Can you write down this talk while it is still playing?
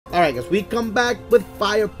Alright guys, we come back with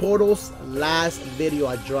Fire Portals. Last video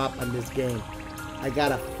I dropped on this game, I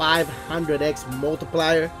got a 500x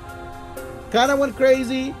multiplier. Kinda went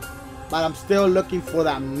crazy, but I'm still looking for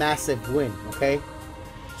that massive win, okay?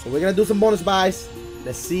 So we're gonna do some bonus buys.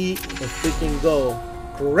 Let's see if we can go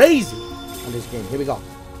crazy on this game. Here we go.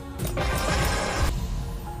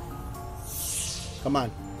 Come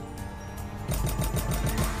on.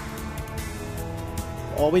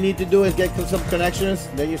 All we need to do is get some connections,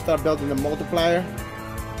 then you start building the multiplier.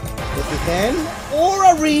 If you can. Or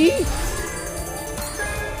a re!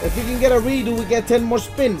 If you can get a redo, we get 10 more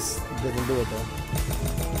spins. Didn't do it though.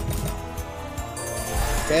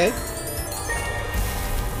 Okay.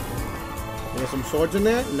 We got some swords in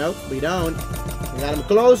there? Nope, we don't. We got them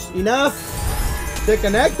close enough to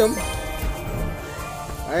connect them.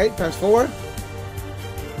 Alright, times 4.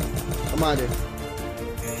 Come on, dude.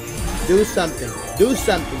 Do something. Do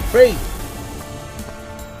something. Free.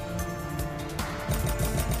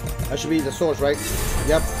 That should be the source, right?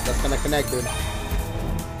 Yep, that's gonna connect, dude.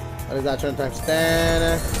 What is that? Turn times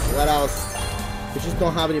 10. What else? We just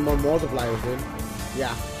don't have any more multipliers, dude.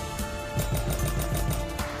 Yeah.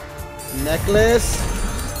 Necklace.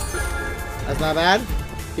 That's not bad.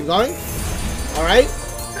 Keep going. Alright.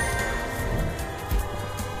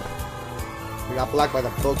 We got blocked by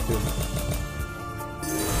the book, dude.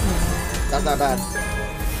 That's not bad.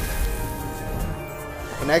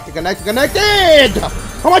 Connected, connected, connected!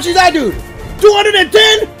 How much is that, dude?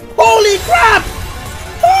 210? Holy crap!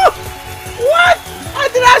 Oh, what? I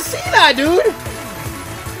did not see that, dude!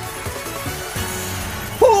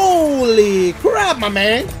 Holy crap, my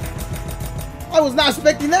man! I was not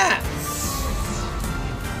expecting that.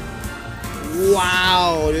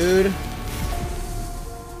 Wow, dude.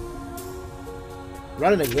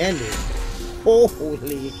 Run it again, dude.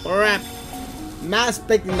 Holy crap. Not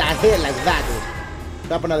expecting that hit like that, dude.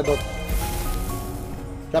 Drop another book.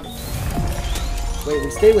 Drop it. Wait, we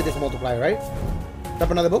stay with this multiplier, right? Drop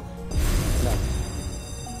another book? No.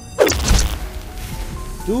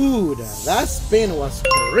 Dude, that spin was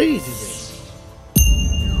crazy, dude.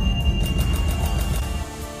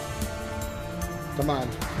 Come on.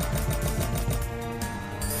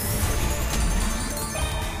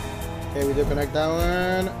 Okay, we do connect that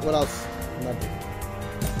one. What else? Nothing.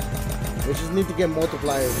 We just need to get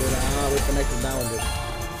multipliers, dude. Ah, we're connecting that one, dude.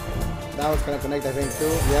 That one's gonna connect, I think,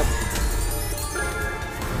 too. Yep.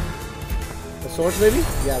 The source, maybe?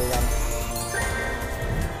 Yeah, we got it.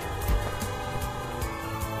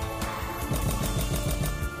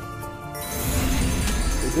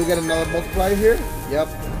 We do get another multiplier here. Yep.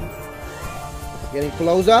 Getting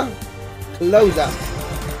closer. Closer.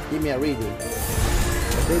 Give me a redo.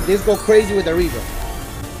 This go crazy with the redo.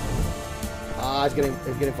 Ah, it's getting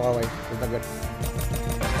far away. It's not good.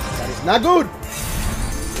 That is not good.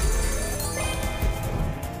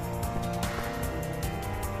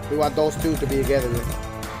 We want those two to be together.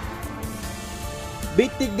 Be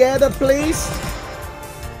together, please.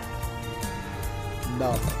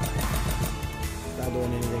 No. Not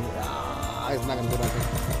doing anything. Ah, it's not gonna do nothing.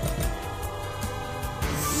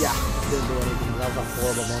 Yeah, didn't do anything. That was a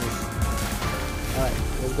horrible bonus. Alright,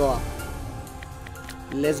 let's go up.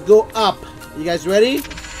 Let's go up. You guys ready?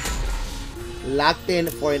 Locked in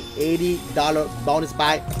for an $80 bonus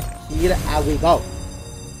buy. Here we go.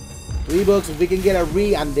 3 books. If we can get a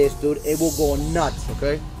re on this, dude, it will go nuts,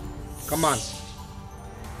 okay? Come on.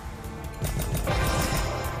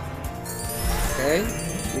 Okay.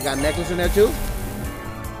 We got necklace in there too.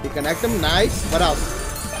 We connect them. Nice. What else?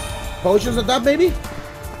 Potions on top, maybe?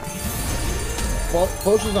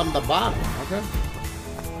 Potions on the bottom. Okay.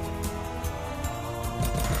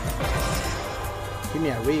 Give me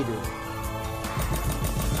a re, dude.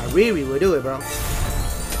 A re will do it, bro.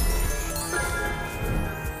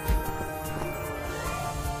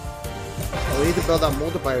 Oh, we need to build up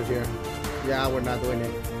multipliers here. Yeah, we're not doing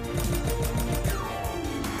it.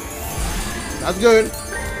 That's good.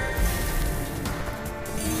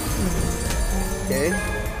 Okay.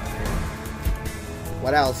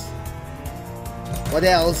 What else? What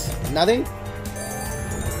else? Nothing?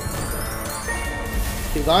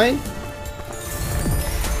 Keep going.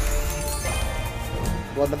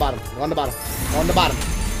 Go on the bottom. Go on the bottom. Go on the bottom.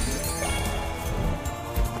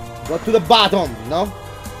 Go to the bottom. No?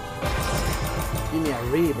 Give me a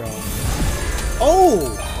re, bro.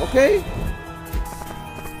 Oh! Okay.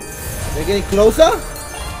 They're getting closer.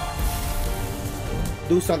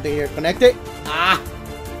 Do something here. Connect it. Ah!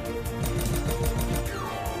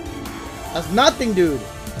 That's nothing, dude.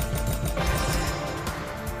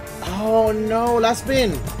 Oh no, last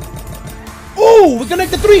spin. Oh, we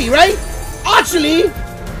connect the 3, right? Actually,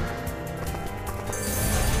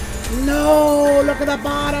 No, look at the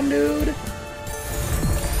bottom, dude.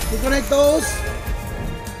 We connect those.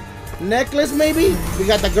 Necklace, maybe? We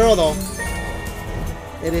got the girl, though.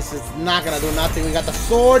 It is not gonna do nothing. We got the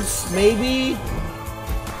swords, maybe.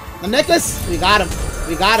 The necklace? We got him.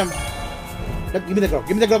 We got him. Look, give me the girl.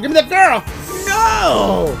 Give me the girl. Give me the girl.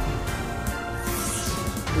 No!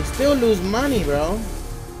 We still lose money, bro.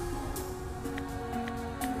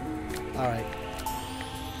 Alright.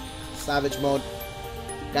 Savage mode.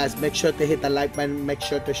 Guys, make sure to hit the like button. Make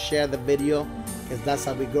sure to share the video, because that's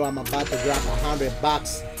how we grow. I'm about to drop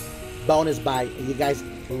 $100 bonus buy. Are you guys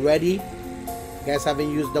ready? You guys haven't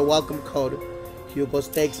used the welcome code Hugo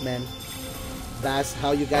Steaks, man. That's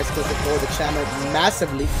how you guys can support the channel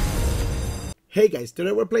massively. Hey guys,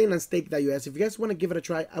 today we're playing on stake.us. If you guys want to give it a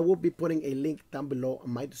try, I will be putting a link down below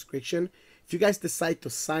in my description. If you guys decide to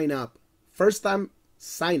sign up, first time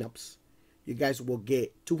signups, you guys will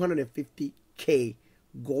get 250k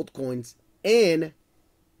gold coins, and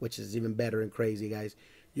which is even better and crazy, guys,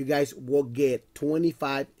 you guys will get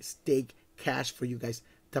 25 stake cash for you guys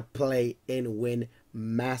to play and win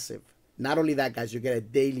massive. Not only that, guys, you get a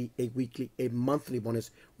daily, a weekly, a monthly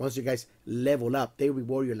bonus. Once you guys level up, they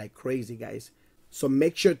reward you like crazy, guys. So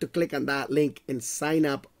make sure to click on that link and sign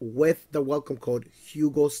up with the welcome code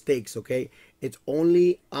Hugo Steaks, okay? It's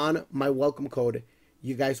only on my welcome code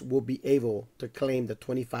you guys will be able to claim the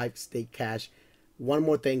 25 stake cash. One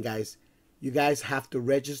more thing, guys. You guys have to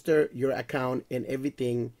register your account and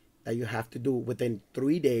everything that you have to do within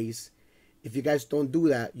 3 days. If you guys don't do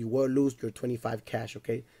that, you will lose your 25 cash,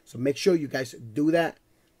 okay? So make sure you guys do that.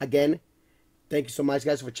 Again, thank you so much,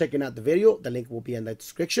 guys, for checking out the video. The link will be in the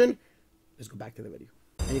description. Let's go back to the video.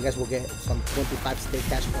 And you guys will get some 25 stake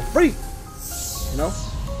cash for free. You know?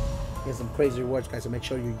 Get some crazy rewards, guys, so make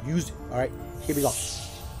sure you use it. All right, here we go.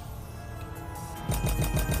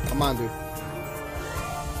 Come on, dude.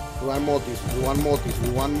 We want multis. We want multis. We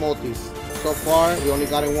want multis. So far, we only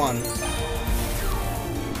got in one.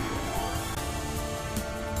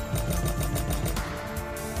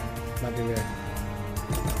 Nothing there.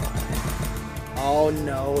 Oh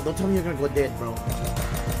no! Don't tell me you're gonna go dead, bro.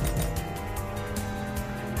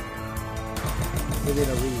 We need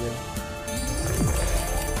a reason.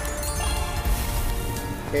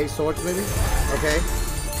 Okay, swords maybe? Okay.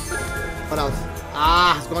 What else?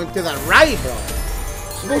 Ah, it's going to the right, bro.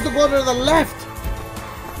 It's supposed to go to the left.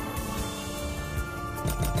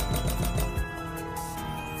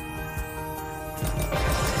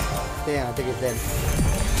 Damn, I think it's dead.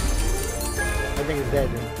 I think it's dead,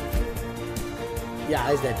 man.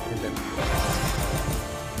 Yeah, it's dead. It's dead.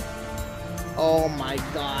 Oh my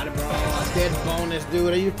god, bro. A dead bonus,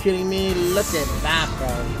 dude. Are you kidding me? Look at that, bro.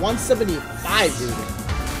 175, dude.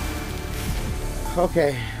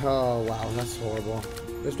 Okay. Oh, wow. That's horrible.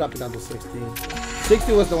 Let's drop it down to 60.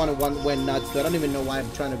 60 was the one that went nuts. So I don't even know why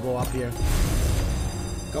I'm trying to go up here.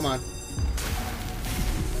 Come on.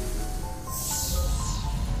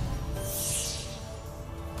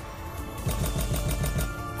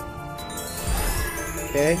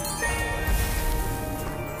 Okay.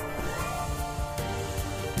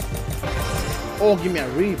 Oh, give me a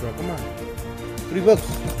read, bro. Come on. 3 books.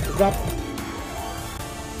 Let's drop it.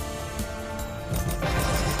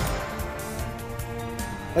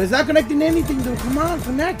 But it's not connecting anything, dude. Come on,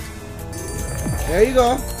 connect. There you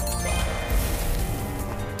go.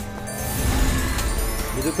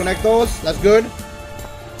 You do connect those. That's good.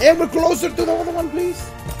 And we're closer to the other one, please.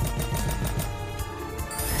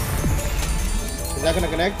 Is that gonna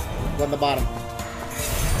connect? Go on the bottom.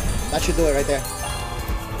 That should do it right there.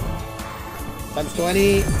 Times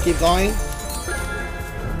 20. Keep going.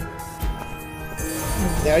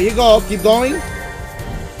 There you go. Keep going.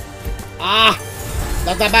 Ah!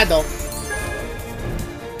 Not that bad though.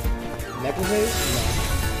 Necklaces? No.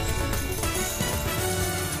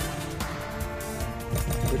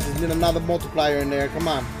 We just need another multiplier in there. Come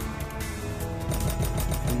on.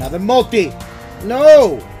 Another multi.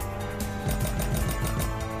 No!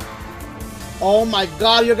 Oh my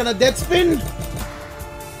god, you're gonna dead spin? Get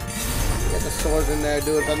the swords in there,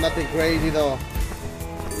 dude, but nothing crazy though.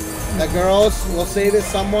 The girls will save it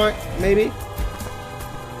somewhat, maybe.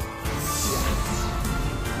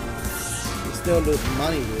 Still lose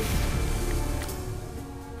money, dude.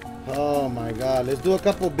 Oh my god. Let's do a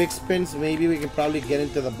couple big spins. Maybe we can probably get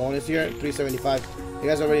into the bonus here. 375. You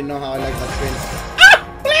guys already know how I like my spins. Ah!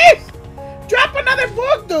 Please! Drop another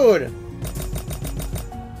book, dude!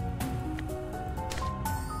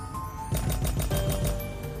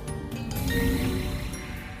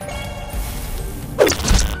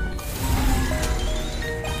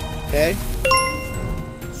 Okay.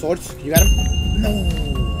 Swords, you got him? No.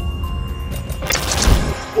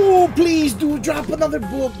 Oh, Oh, please, dude, drop another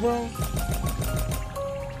book, bro.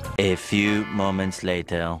 A few moments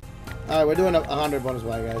later. All right, we're doing 100 bonus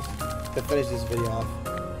buy, guys, to finish this video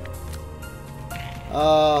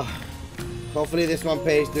off. Hopefully this one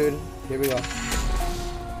pays, dude. Here we go.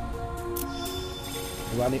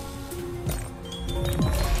 Running.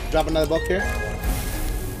 Drop another book here.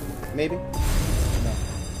 Maybe. No.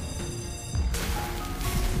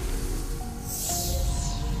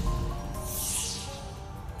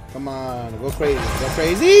 Come on, go crazy, go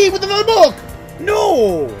crazy with another book.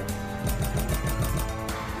 No.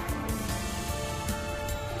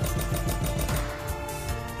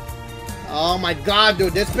 Oh my god,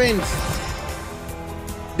 dude, that spins.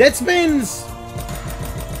 That spins.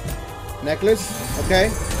 Necklace, okay.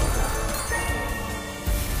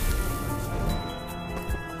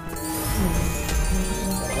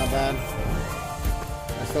 That's not bad.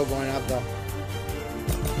 I'm still going up though.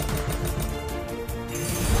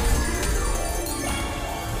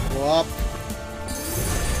 Go up.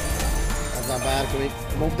 That's not bad. Can we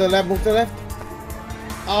move to the left? Move to the left.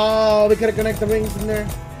 Oh, we could connect the rings in there.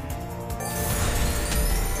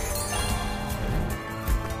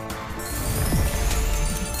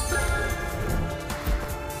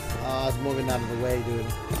 It's moving out of the way, dude.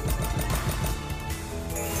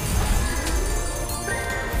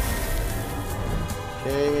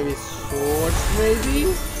 Okay, maybe swords, maybe.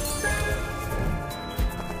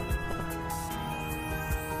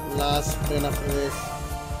 Last spin after this.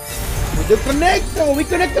 We did connect though. We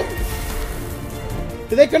connect them.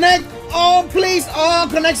 Did they connect? Oh, please. Oh,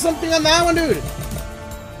 connect something on that one, dude.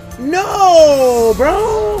 No,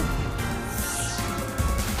 bro.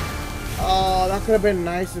 Oh, that could have been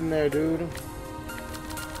nice in there, dude.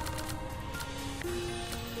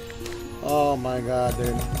 Oh my god,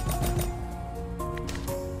 dude.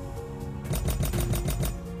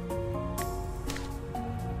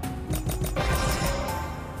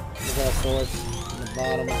 Look at that source in the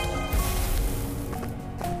bottom.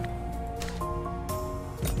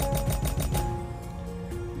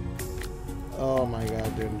 Oh my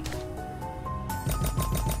god, dude.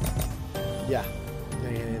 Yeah,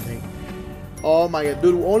 didn't hit anything. Oh my god,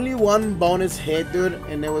 dude, only one bonus hit, dude,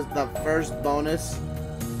 and it was the first bonus,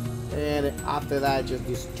 and after that, it just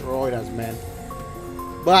destroyed us, man.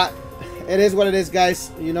 But it is what it is,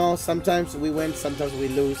 guys. You know, sometimes we win, sometimes we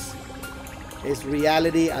lose. It's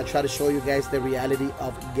reality. I try to show you guys the reality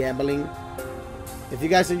of gambling. If you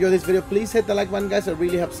guys enjoy this video, please hit the like button, guys. It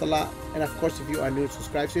really helps a lot. And of course, if you are new,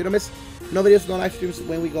 subscribe so you don't miss no videos, no live streams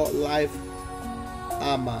when we go live.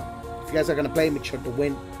 If you guys are gonna play, make sure to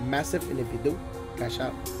win massive, and if you do, cash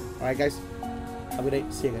out. All right, guys. Have a good day.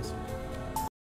 See you guys.